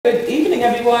Good evening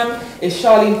everyone, it's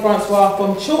Charlene Françoise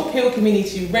from Chalk Hill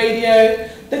Community Radio.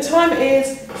 The time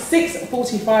is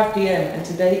 6:45 PM and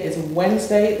today is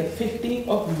Wednesday the 15th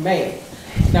of May.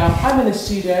 Now I'm in the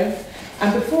studio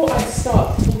and before I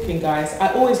start talking guys,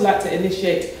 I always like to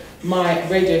initiate my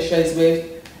radio shows with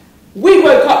 "We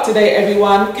woke up today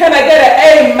everyone, can I get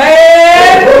an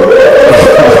amen?"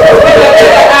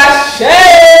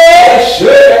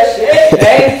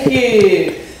 Thank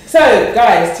you. So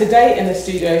guys, today in the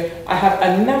studio I have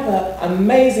another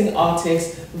amazing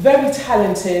artist, very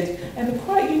talented and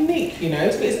quite unique, you know,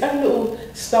 he's got his own little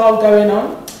style going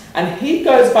on, and he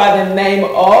goes by the name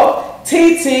of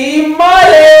TT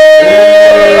Marley.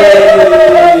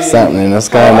 What's happening? What's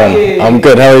going on? I'm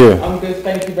good, how are you? I'm good,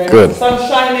 thank you very good. much. The sun's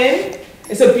shining,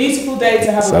 it's a beautiful day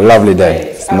to have. It's a lovely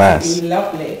day. It's nice.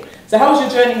 Lovely. So how was your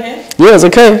journey here? Yeah, it's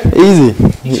okay, easy.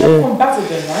 You come from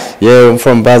Basildon, right? Yeah, I'm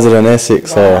from Basildon,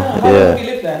 Essex, so How long have you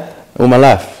lived there? all my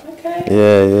life. Okay.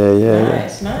 Yeah.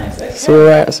 Nice, okay. It's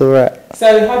alright, it's alright.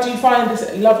 So how do you find this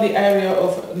lovely area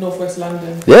of northwest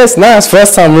London? Yeah, it's nice.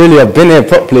 First time really I've been here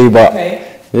properly, but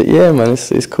yeah, man,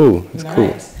 it's cool. It's nice.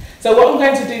 cool. So what I'm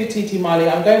going to do, TT Marley,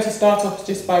 I'm going to start off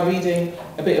just by reading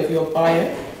a bit of your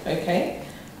bio, okay?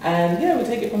 And yeah, we'll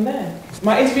take it from there.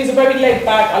 My interviews are very laid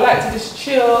back. I like to just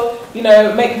chill, you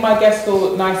know, make my guests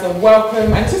feel nice and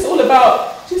welcome. And it's just all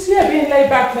about being laid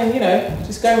back and, you know,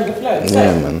 just going with the flow. So,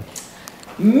 Yeah, man.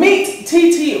 Meet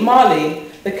TT Marley,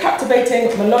 the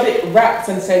captivating melodic rap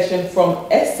sensation from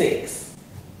Essex.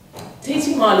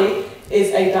 TT Marley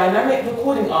is a dynamic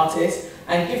recording artist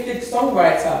and gifted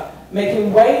songwriter,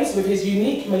 making waves with his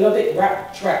unique melodic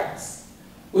rap tracks.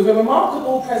 With a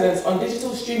remarkable presence on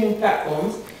digital streaming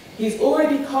platforms, he's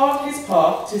already carved his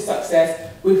path to success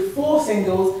with 4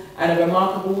 singles and a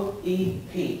remarkable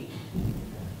EP.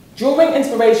 Drawing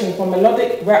inspiration from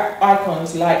melodic rap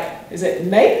icons like, is it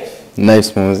Nape? Nape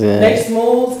Smalls, yeah. Nape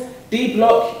Smalls, D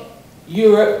Block,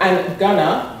 Europe and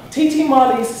Gunna, TT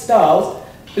Marley's styles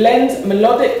blends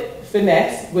melodic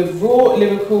finesse with raw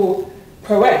lyrical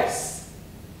prowess,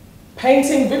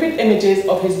 painting vivid images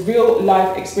of his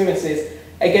real-life experiences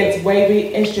against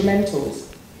wavy instrumentals.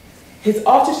 His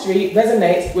artistry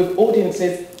resonates with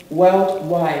audiences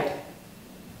worldwide.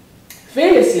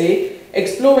 Fearlessly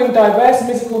exploring diverse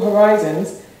musical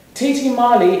horizons, TT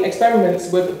Marley experiments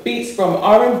with beats from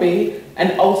R&B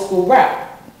and old school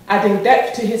rap, adding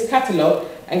depth to his catalogue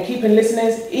and keeping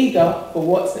listeners eager for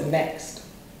what's next.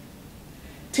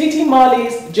 TT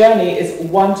Marley's journey is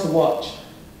one to watch.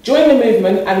 Join the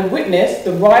movement and witness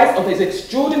the rise of his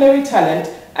extraordinary talent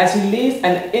as he leaves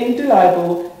an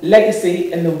indelible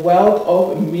legacy in the world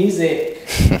of music.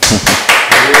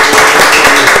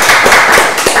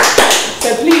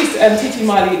 So please, TT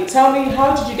Marley, tell me,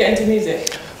 how did you get into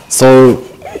music? So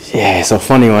yeah, it's a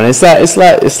funny one. It's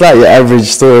like your average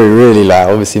story, really. Like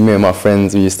obviously, me and my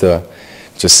friends, we used to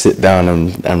just sit down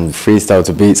and freestyle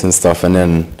to beats and stuff. And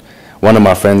then one of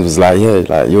my friends was like, "Yeah,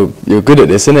 like you're good at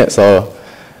this, innit?" So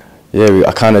yeah,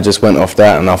 I kind of just went off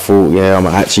that, and I thought, yeah, I'm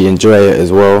actually enjoy it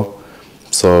as well.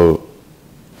 So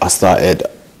I started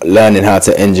learning how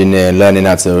to engineer, learning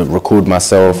how to record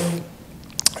myself,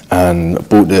 and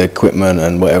bought the equipment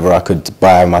and whatever I could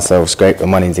buy myself, scrape the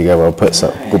money together, bought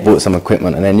some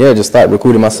equipment, and then yeah, just started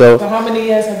recording myself. So how many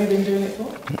years have you been doing it for?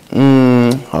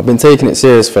 I've been taking it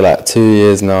serious for like 2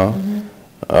 years now.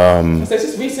 So it's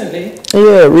just recently?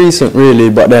 Yeah, recent really,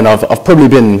 but then I've probably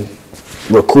been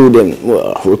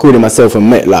recording myself and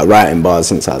like writing bars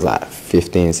since I was like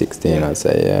 15, 16, I'd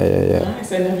say, yeah.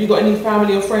 Nice. And have you got any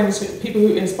family or friends, people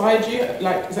who inspired you?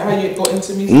 Like, is that how you got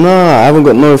into music? No, I haven't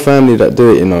got no family that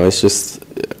do it, you know. It's just,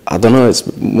 I don't know,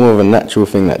 it's more of a natural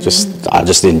thing that I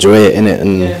just enjoy it, innit?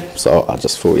 And so I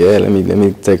just thought, yeah, let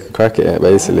me take a crack at it,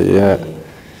 basically, yeah.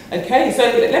 Okay, so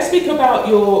let's speak about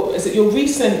your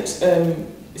recent,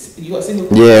 you got a single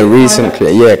called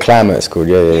recently, Climate it's called,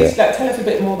 yeah. Please, like, tell us a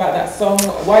bit more about that song.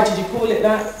 Why did you call it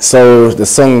that? So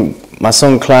my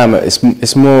song Climate,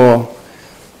 it's more,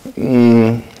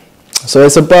 so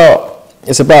it's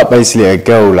about basically a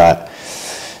girl, like,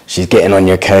 she's getting on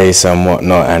your case and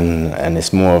whatnot, and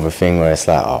it's more of a thing where it's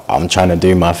like, I'm trying to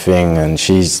do my thing and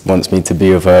she wants me to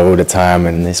be with her all the time,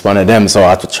 and it's one of them, so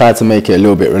I try to make it a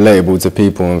little bit relatable to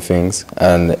people and things,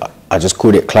 and I just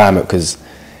called it Climate because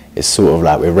it's sort of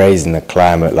like we're raising the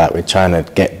climate, like we're trying to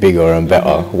get bigger and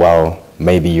better, while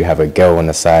maybe you have a girl on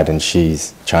the side and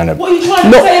she's trying to, what are you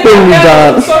trying to say bring you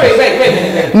down. Sorry, wait a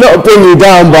minute. Not bring you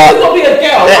down, but it's not be a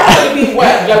girl. It's going to be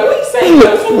wet. Like, what are you saying?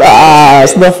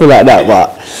 It's nothing like that,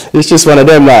 but it's just one of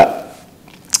them, like,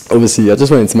 obviously I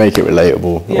just wanted to make it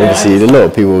relatable. Yeah, obviously, a lot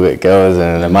of people get girls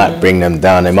and they might bring them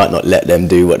down. They might not let them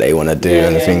do what they want to do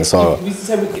and things. So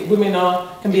women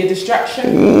can be a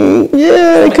distraction.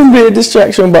 Yeah, it can be a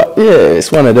distraction, but yeah,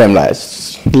 it's one of them. Like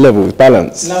levels,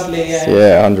 balance. Lovely, yeah.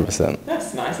 Yeah, 100%.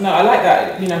 That's nice. No, I like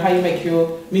that. You know how you make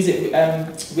your music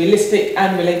realistic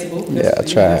and relatable. Yeah, I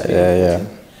try.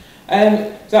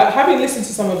 Yeah. So having listened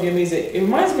to some of your music, it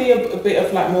reminds me of a bit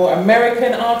of like more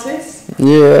American artists.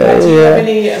 Yeah, do you have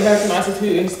any American artists who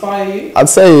inspire you? I'd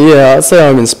say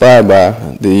I'm inspired by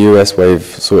the US wave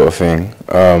sort of thing.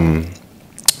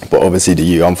 But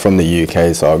obviously I'm from the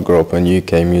UK, so I grew up on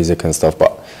UK music and stuff.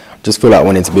 But I just feel like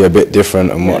wanting to be a bit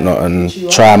different and whatnot, and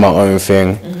try my own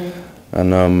thing.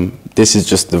 And this is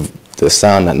just the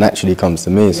sound that naturally comes to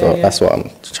me, so that's what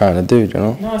I'm trying to do, you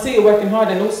know. No, I see you're working hard,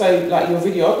 and also like your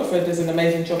videographer does an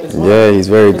amazing job as well. Yeah, he's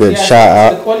very good. Shout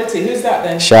out. The quality. Who's that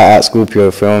then? Shout out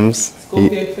Scorpio Films.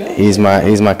 Films. He's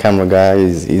my camera guy.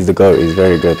 He's the GOAT. He's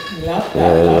very good. Love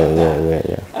that.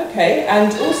 Yeah. Okay,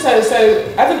 and also, so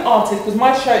as an artist, because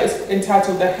my show is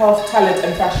entitled the Health, Talent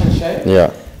and Fashion Show.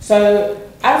 Yeah. So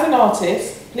as an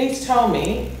artist, please tell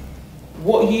me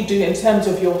what you do in terms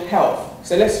of your health.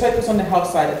 So let's focus on the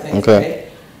health side of things, okay?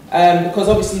 Because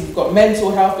obviously you've got mental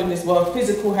health in this world,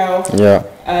 physical health. Yeah.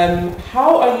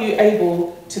 How are you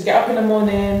able to get up in the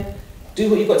morning, do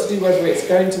what you've got to do, whether it's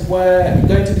going to work,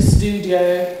 going to the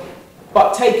studio,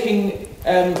 but taking,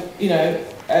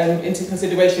 into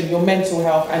consideration your mental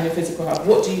health and your physical health?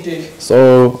 What do you do?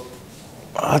 So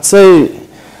I'd say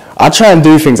I try and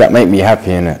do things that make me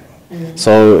happy, innit?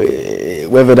 So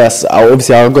whether that's,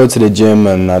 obviously I'll go to the gym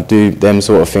and I do them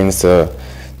sort of things to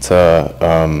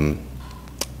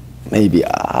maybe,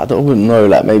 I wouldn't know,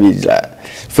 like maybe like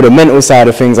for the mental side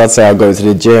of things, I'd say I'll go to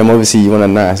the gym. Obviously you want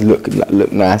to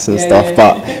look nice and stuff,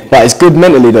 but it's good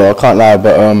mentally though, I can't lie.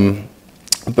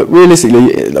 But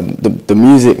realistically, the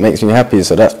music makes me happy,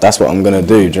 so that's what I'm gonna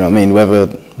do. Do you know what I mean? Whether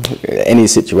any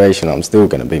situation, I'm still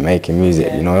gonna be making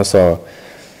music, you know. So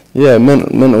yeah,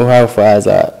 mental health wise,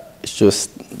 it's just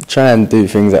try and do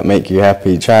things that make you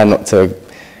happy. Try not to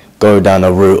go down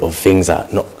a route of things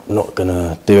that not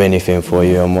gonna do anything for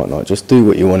you and whatnot. Just do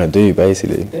what you want to do,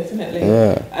 basically. Definitely.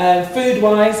 Yeah. Food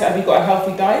wise, have you got a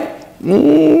healthy diet?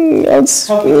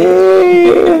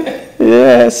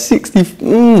 Yeah, 60.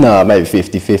 Maybe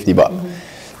 50-50. But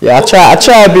yeah, I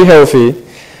try to be healthy.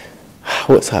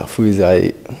 What's that foods I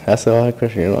eat? That's a hard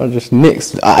question. You know, just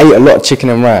mixed. I eat a lot of chicken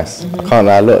and rice. I can't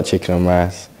lie, a lot of chicken and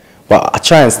rice. But I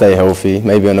try and stay healthy.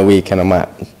 Maybe on the weekend I might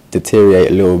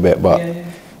deteriorate a little bit, but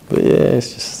yeah,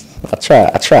 it's just I try.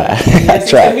 I try.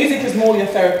 So music is more your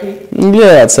therapy.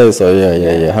 Yeah, I'd say so.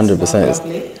 Yeah, 100%.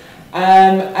 Lovely.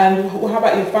 And how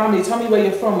about your family? Tell me where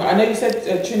you're from. I know you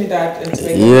said Trinidad and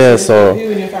Tobago. Yeah, so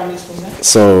who in your family is from there?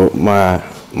 So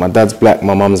my dad's black,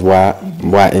 my mum's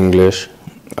white English,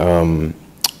 and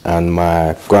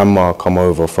my grandma come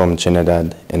over from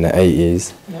Trinidad in the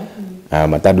 80s.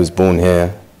 My dad was born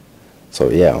here. So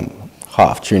yeah, I'm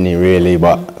half Trini really,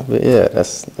 but yeah,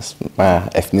 that's my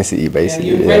ethnicity basically.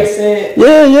 You embrace it.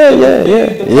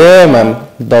 Yeah, man.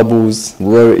 Doubles,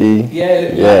 roti.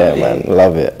 Yeah, man.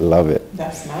 Love it.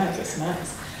 That's nice.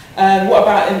 What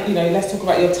about, let's talk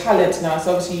about your talent now.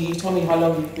 So obviously you told me how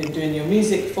long you've been doing your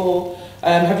music for.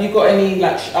 Have you got any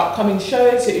like upcoming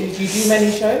shows? Do you do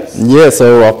many shows? Yeah,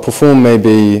 so I've performed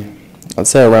maybe, I'd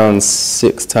say around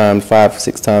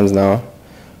 5-6 times now.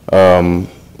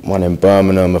 One in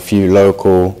Birmingham, a few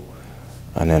local,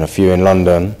 and then a few in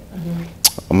London.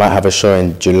 I might have a show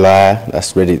in July.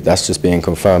 That's just being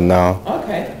confirmed now.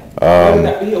 Okay. Where would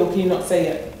that be, or can you not say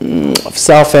yet?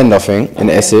 Southend, I think,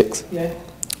 in Essex. Yeah.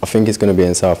 I think it's going to be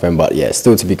in Southend, but yeah, it's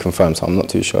still to be confirmed, so I'm not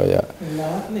too sure yet.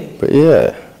 Lovely. But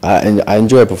yeah, I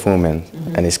enjoy performing,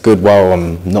 and it's good while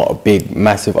I'm not a big,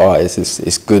 massive artist.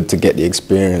 It's good to get the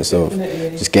experience of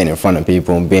just getting in front of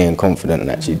people and being confident and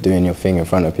actually doing your thing in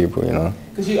front of people, you know.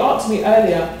 Because you asked me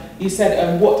earlier, you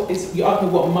said, you asked me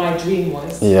what my dream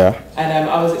was. Yeah. And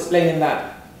I was explaining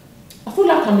that I feel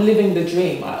like I'm living the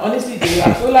dream. I honestly do.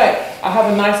 I feel like I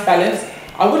have a nice balance.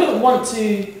 I wouldn't want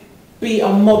to be a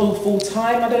model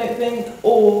full-time, I don't think,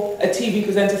 or a TV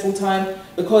presenter full-time,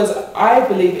 because I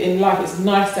believe in life it's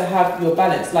nice to have your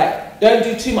balance. Like, don't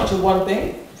do too much of one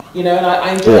thing, and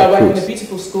I enjoy I work in a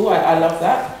beautiful school, I love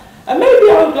that. And maybe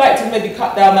I would like to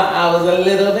cut down my hours a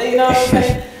little bit, you know what I'm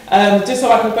saying? Just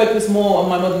so I can focus more on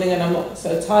my modelling and I'm not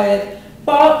so tired.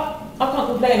 But I can't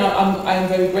complain, I am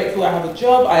very grateful I have a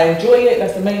job, I enjoy it,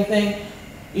 that's the main thing,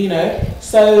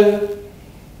 So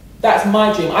that's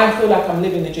my dream. I feel like I'm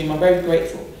living the dream, I'm very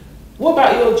grateful. What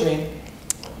about your dream?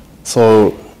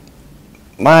 So,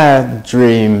 my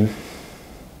dream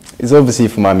it's obviously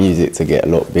for my music to get a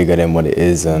lot bigger than what it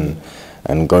is, and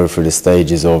go through the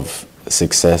stages of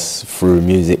success through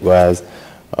music wise.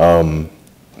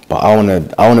 But I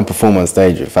wanna perform on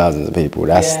stage with thousands of people.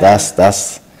 That's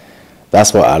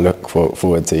what I look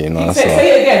forward to, you know.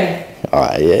 Say it again.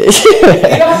 Alright, yeah. You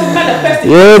don't have to manifest it.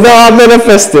 Yeah, no, I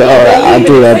manifest it. Alright, I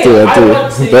do.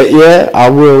 But yeah, I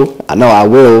will. No, I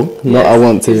will. Yes, not I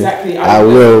want to. Exactly. I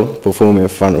will perform in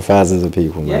front of thousands of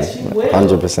people, man. Yes, you will.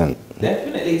 100%.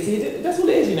 Definitely. See, that's all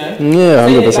it is, you know. Yeah,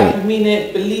 100%. Say it like you mean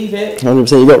it, believe it.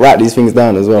 100%. You got to write these things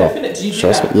down as well. Definitely. Do you do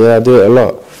Trust that? me. Yeah, I do it a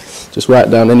lot. Just write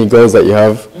down any goals that you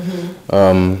have.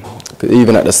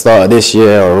 Even at the start of this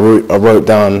year, I wrote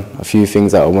down a few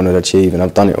things that I wanted to achieve, and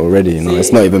I've done it already. You know,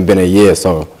 it's not even been a year,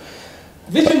 so.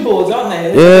 Vision boards, aren't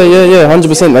they? Yeah,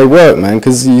 100%. They work, man,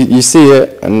 because you see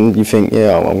it and you think,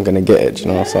 yeah, I'm gonna get it. You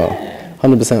know, so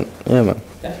 100%. Yeah, man.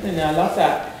 Definitely, I love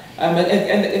that. And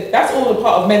that's all a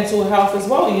part of mental health as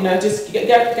well. You know, just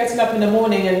getting up in the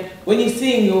morning, and when you're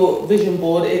seeing your vision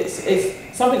board, it's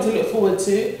something to look forward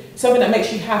to. Something that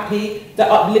makes you happy,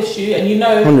 that uplifts you, and you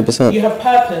know 100%. you have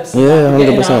purpose. Yeah,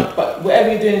 100%. But whatever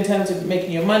you're doing in terms of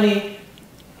making your money,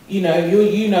 you know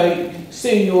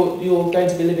soon you're going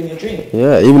to be living your dream.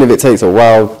 Yeah, even if it takes a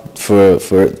while for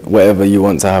whatever you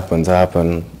want to happen,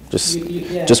 just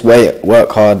wait,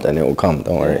 work hard, and it will come.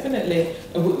 Don't worry. Definitely.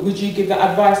 Would you give that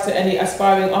advice to any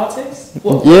aspiring artists?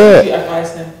 What would you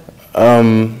advise them?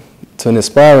 To an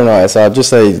aspiring artist, I'd just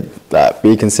say that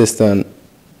be consistent.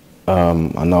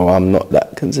 I know I'm not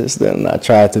that consistent. I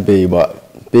try to be,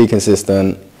 but be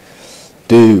consistent.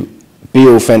 Be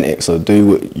authentic. So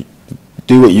do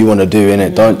what you want to do in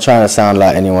it. Don't try to sound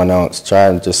like anyone else. Try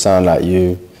and just sound like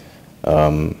you.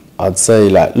 I'd say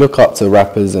like look up to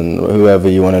rappers and whoever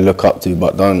you want to look up to,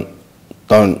 but don't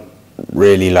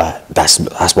really like that's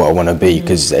what I want to be,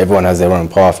 because everyone has their own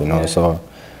path, you know. So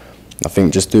I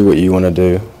think just do what you want to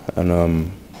do,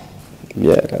 and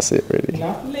yeah, that's it really.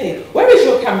 Lovely. Where is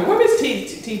your camera? Where is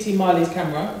TT Marley's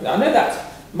camera? I know that's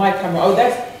my camera. Oh,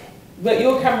 but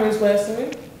your camera is where, sorry?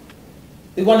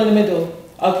 The one in the middle.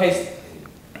 Okay.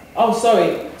 Oh,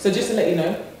 sorry. So just to let you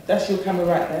know, that's your camera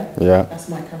right there. Yeah. That's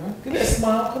my camera. Give it a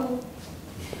smile, come on.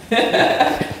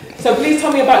 So please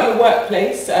tell me about your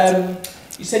workplace.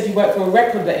 You said you work for a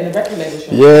record in a record label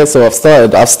shop. Yeah, so I've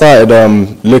started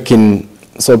looking.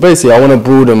 So basically, I want to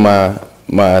broaden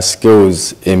my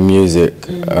skills in music,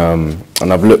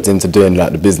 and I've looked into doing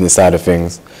like the business side of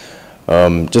things,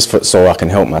 so I can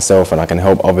help myself and I can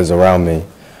help others around me.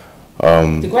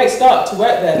 It's a great start to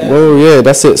work there, though. Well, yeah,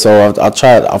 that's it. So I've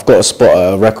got a spot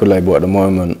at a record label at the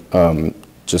moment,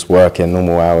 just working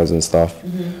normal hours and stuff.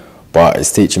 But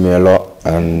it's teaching me a lot,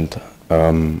 and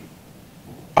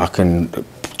I can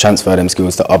transfer them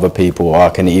skills to other people, or I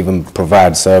can even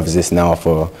provide services now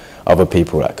for other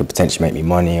people that could potentially make me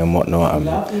money and whatnot, and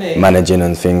managing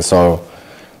and things. So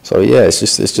yeah, it's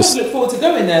just. I look forward to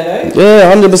going there, though.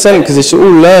 Yeah, 100%, because it's all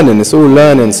learning. It's all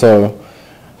learning. So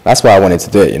that's why I wanted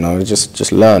to do it. You know,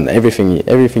 just learn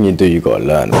everything you do. You got to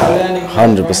learn.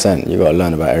 100%. You got to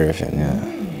learn about everything.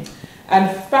 Yeah. And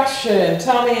fashion.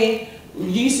 Tell me,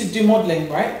 you used to do modelling,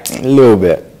 right? A little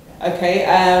bit. Okay.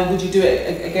 Would you do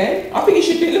it again? I think you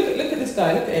should be. Look at this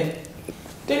guy. Look at him.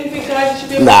 Don't you think guys should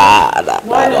be?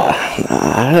 Why not?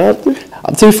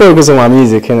 I'm too focused on my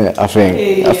music, innit? I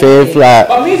think. I think like.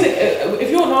 But music,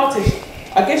 if you're an artist,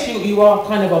 I guess you are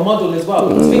kind of a model as well.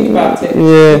 Because think about it. Yeah.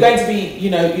 You're going to be, you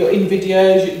know, you're in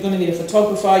videos. You're going to need a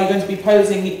photographer. You're going to be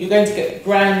posing. You're going to get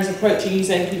brands approaching you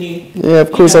saying, "Can you?" Yeah,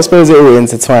 of course. I suppose it all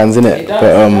intertwines, innit? It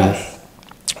does.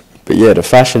 But yeah, the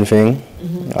fashion thing.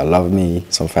 I love me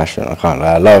some fashion. I can't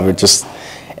lie. I love it. Just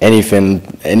anything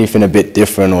a bit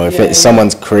different, or if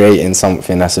someone's creating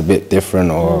something that's a bit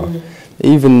different, or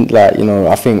even like, you know,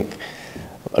 I think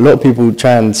a lot of people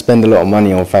try and spend a lot of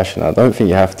money on fashion. I don't think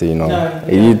you have to, you know.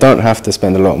 You don't have to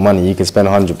spend a lot of money. You can spend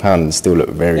 £100 and still look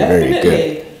very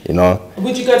good, you know.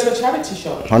 Would you go to a charity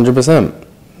shop? 100%.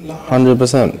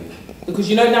 100%. Because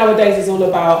you know nowadays it's all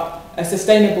about a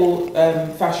sustainable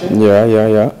fashion.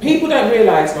 Yeah. People don't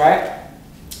realise, right?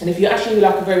 And if you're actually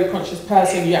like a very conscious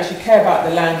person, you actually care about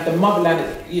the land, the motherland,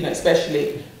 you know,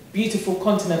 especially beautiful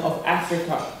continent of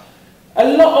Africa. A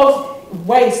lot of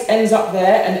waste ends up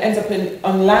there and ends up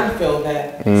on landfill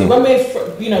there. So when we're,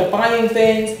 you know, buying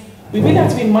things, we really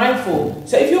have to be mindful.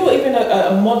 So if you're even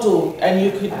a model and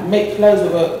you could make clothes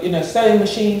with a, you know, sewing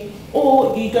machine,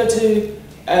 or you go to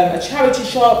a charity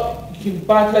shop, you can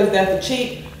buy clothes there for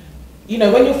cheap. You know,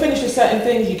 when you're finished with certain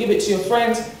things, you give it to your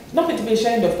friends. Nothing to be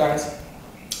ashamed of, guys.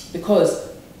 Because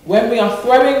when we are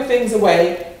throwing things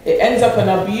away, it ends up on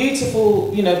our beautiful,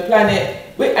 you know, planet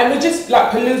And we're just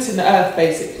like polluting the earth,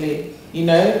 basically. You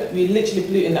know, we're literally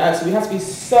polluting the earth, so we have to be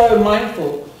so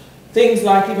mindful. Things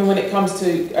like even when it comes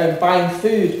to buying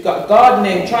food,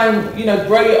 gardening, try and, you know,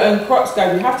 grow your own crops,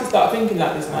 guys. We have to start thinking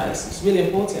like this now. It's really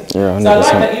important. Yeah, 100%. So I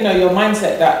like that, you know, your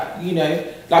mindset that, you know,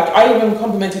 like I even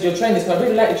complimented your trainers, because I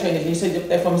really like your trainers. You said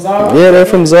they're from Zara. Yeah, they're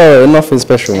from Zara. Nothing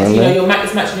special, man. You know, your mat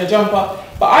is matching your jumper.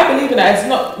 But I believe in that. It's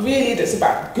not really that's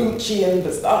about Gucci and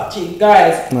Versace,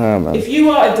 guys. Nah, man. If you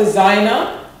are a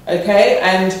designer, okay,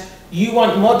 and you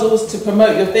want models to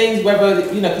promote your things,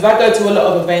 whether, you know, because I go to a lot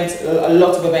of events, and a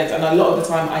lot of the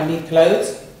time I need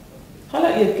clothes.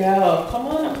 Holla at your girl. Come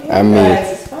on, I'm here, And guys.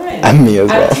 me. It's fine. And me as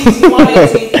well. And TT Marley,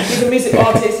 he's a music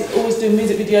artist. He's always doing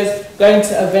music videos, going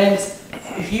to events.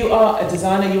 If you are a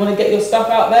designer, you want to get your stuff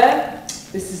out there,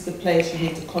 this is the place you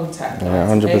need to contact. Yeah,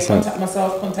 100%. Okay? Contact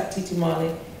myself, contact TT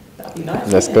Marley. That'd be nice.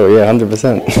 Let's go, yeah,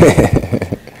 100%.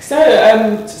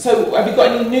 So have you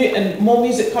got any new and more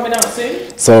music coming out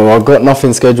soon? So I've got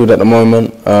nothing scheduled at the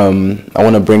moment. I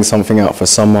want to bring something out for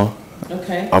summer.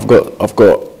 Okay. I've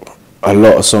got a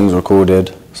lot of songs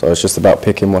recorded, so it's just about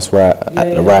picking what's right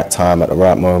at the right time, at the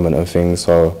right moment and things.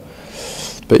 So,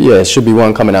 but yeah, it should be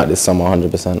one coming out this summer,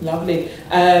 100%. Lovely.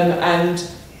 And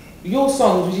your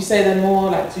songs, would you say they're more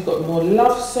like, you've got more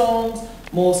love songs,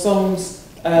 more songs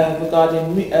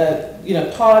regarding you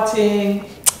know, partying?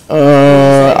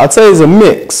 I'd say it's a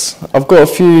mix. I've got a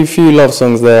few love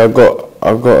songs there. I've got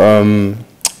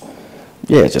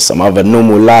yeah, just some other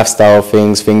normal lifestyle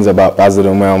things about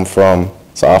Basildon where I'm from.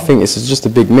 So I think it's just a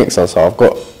big mix. So I've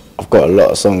got a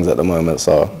lot of songs at the moment.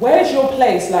 So where's your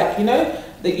place? Like, you know,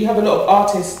 that you have a lot of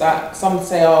artists that some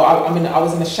say, oh, I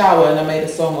was in the shower and I made a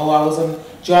song, or I was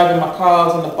driving my car, I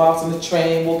was on the bus, on the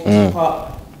train, walking to the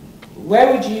park.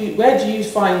 Where do you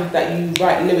find that you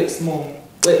write lyrics more?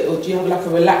 Or do you have like a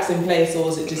relaxing place, or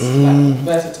is it just like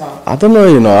versatile? I don't know,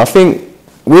 you know. I think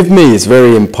with me it's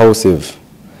very impulsive.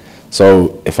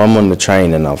 So if I'm on the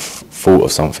train and I've thought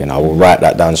of something, I will write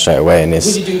that down straight away. And it's,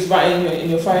 would you do write in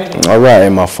your phone? I write it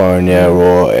in my phone, yeah,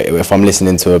 or if I'm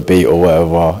listening to a beat or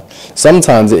whatever.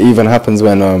 Sometimes it even happens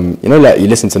when you know, like you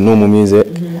listen to normal music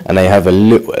and they have a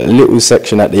little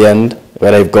section at the end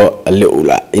where they've got a little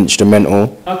like instrumental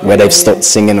where they've stopped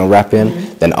singing or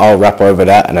rapping. Then I'll rap over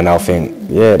that and then I'll think,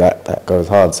 yeah, that goes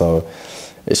hard. So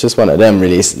it's just one of them,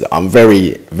 really. I'm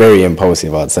very, very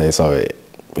impulsive, I'd say. So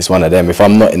it's one of them. If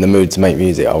I'm not in the mood to make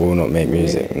music, I will not make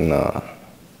music. Nah.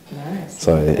 Nice.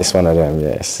 So it's one of them.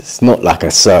 Yeah. It's not like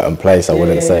a certain place, I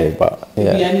wouldn't say, but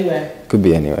yeah. Could be anywhere. Could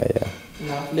be anywhere. Yeah.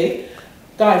 Lovely,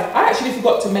 guys. I actually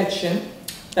forgot to mention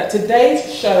that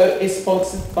today's show is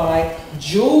sponsored by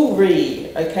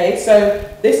jewelry. Okay, so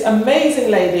this amazing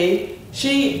lady,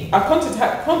 I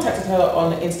contacted her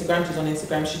on Instagram. She's on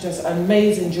Instagram. She does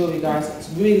amazing jewelry, guys. It's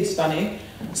really stunning.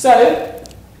 So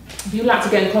if you'd like to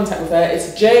get in contact with her,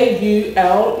 it's JULURIE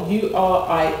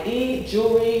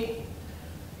jewelry,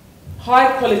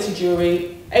 high quality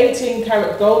jewelry, 18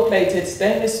 karat gold plated,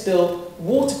 stainless steel,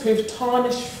 waterproof,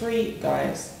 tarnish free,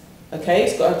 guys. Okay,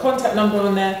 it's got a contact number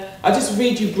on there. I'll just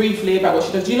read you briefly about what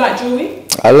she does. Do you like jewelry?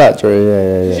 I like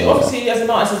jewelry, yeah. She obviously, as an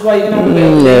artist as well, you're going to have a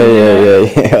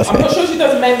bit of yeah. I'm not sure she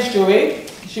does men's jewelry.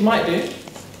 She might do.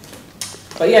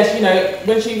 But yes, you know,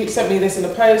 when she sent me this in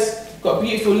a post, got a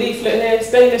beautiful leaflet here.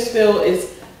 Stainless steel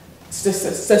is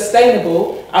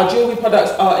sustainable. Our jewelry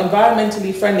products are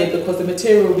environmentally friendly because the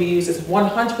material we use is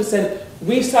 100%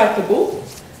 recyclable,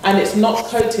 and it's not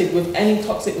coated with any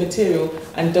toxic material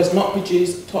and does not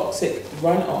produce toxic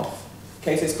runoff.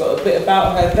 Okay, so it's got a bit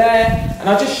about her there, and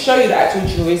I'll just show you the actual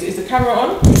jewelry. Is the camera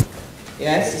on?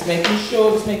 Yes, just making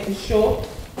sure.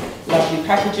 Lovely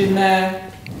packaging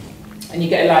there, and you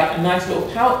get like a nice little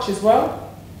pouch as well.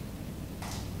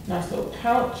 Nice little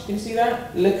pouch. Can you see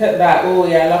that? Look at that. Oh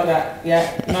yeah, I love that.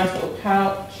 Yeah, nice little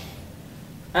pouch.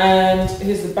 And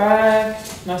here's the bag.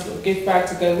 Nice little gift bag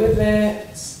to go with it.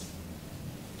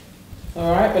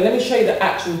 All right, but let me show you the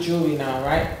actual jewelry now,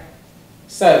 right?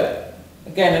 So,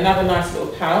 again, another nice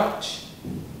little pouch.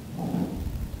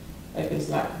 Opens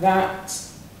like that.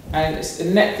 And it's a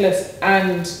necklace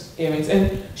and earrings.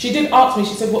 And she did ask me,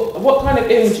 she said, what kind of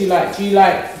earrings do you like? Do you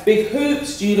like big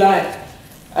hoops? Do you like,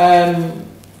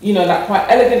 you know, like quite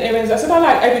elegant earrings? I said, I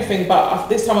like everything, but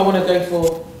this time I want to go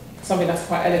for something that's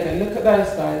quite elegant. Look at those,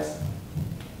 guys.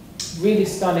 Really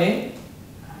stunning.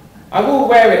 I will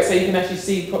wear it so you can actually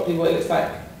see properly what it looks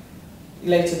like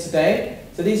later today.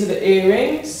 So these are the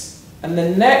earrings and the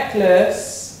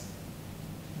necklace.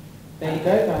 There you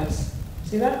go, guys.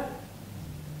 See that?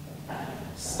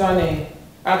 Stunning.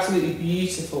 Absolutely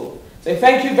beautiful. So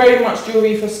thank you very much,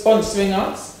 Jewelry, for sponsoring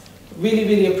us. Really,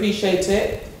 really appreciate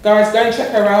it. Guys, go and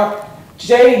check her out.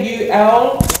 JULURIE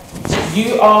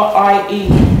URIE.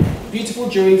 Beautiful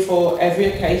jewelry for every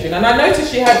occasion. And I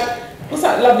noticed she had, what's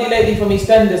that lovely lady from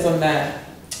EastEnders on there?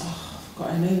 Oh, I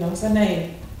forgot her name now. What's her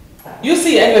name? You'll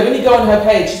see it anyway when you go on her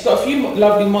page. She's got a few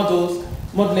lovely models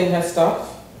modelling her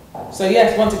stuff. So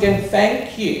yes, once again,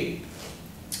 thank you.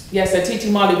 Yes, so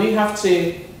TT Marley, we have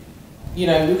to, you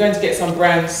know, we're going to get some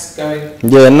brands going.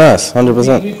 Yeah, nice,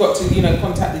 100%. We've got to, you know,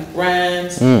 contact these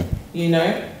brands, you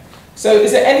know. So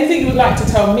is there anything you would like to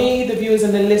tell me, the viewers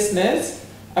and the listeners,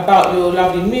 about your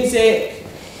lovely music,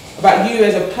 about you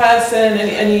as a person,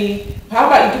 how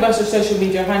about you give us your social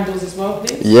media handles as well,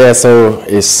 please? Yeah, so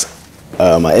it's,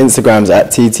 my Instagram's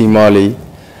at TT Marley,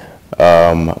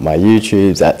 my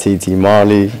YouTube's at TT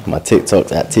Marley, my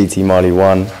TikTok's at TT Marley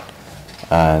 1,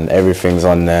 and everything's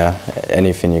on there,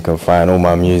 anything you can find, all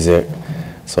my music.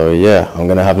 So yeah, I'm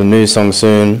gonna have a new song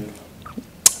soon,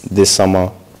 this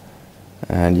summer,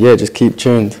 and yeah, just keep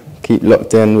tuned, keep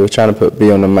locked in. We're trying to put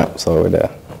B on the map, so we're there.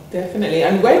 Definitely.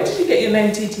 And where did you get your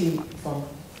name TT from?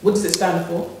 What does it stand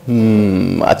for?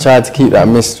 I tried to keep that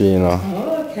mystery, you know.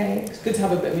 Oh, okay. It's good to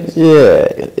have a bit of mystery. Yeah,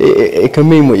 it can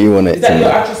mean what you want it to mean. Is that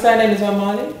your actual surname as well,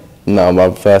 Marley? No,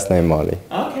 my first name Marley.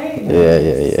 Okay.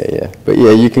 Nice. Yeah. But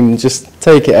yeah, you can just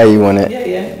take it how you want it.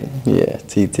 Yeah,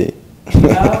 TT.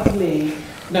 Lovely.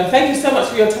 No, thank you so much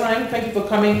for your time. Thank you for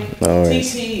coming. No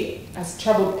TT has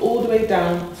travelled all the way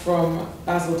down from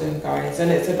Basildon, guys, and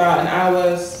it's about an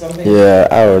hour something. Yeah,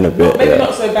 hour and a bit. Maybe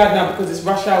not so bad now because it's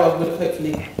rush hour. Would have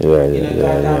hopefully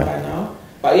died down by now.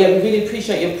 But yeah, we really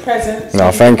appreciate your presence.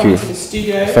 No, thank you. To the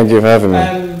studio. Thank you for having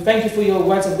me. Thank you for your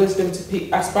words of wisdom to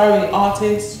aspiring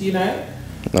artists. You know.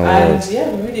 No and worries. yeah,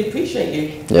 we really appreciate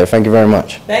you. Yeah, thank you very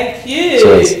much. Thank you.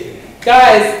 Cheers.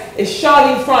 Guys, it's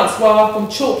Charlene Françoise from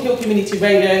Chalk Hill Community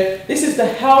Radio. This is the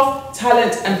Health,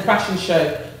 Talent and Fashion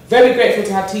Show. Very grateful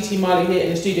to have TT Marley here in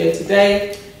the studio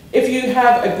today. If you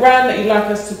have a brand that you'd like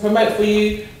us to promote for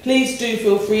you, please do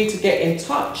feel free to get in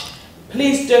touch.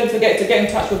 Please don't forget to get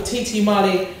in touch with TT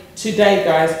Marley today,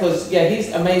 guys, because yeah,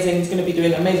 he's amazing. He's going to be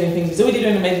doing amazing things. He's already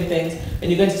doing amazing things,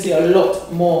 and you're going to see a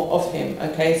lot more of him,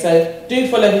 okay? So do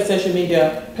follow his social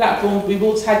media platforms. We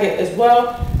will tag it as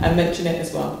well and mention it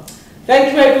as well.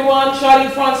 Thank you, everyone.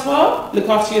 Charlene Françoise, look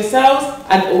after yourselves,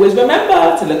 and always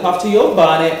remember to look after your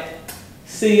bonnet.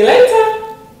 See you later.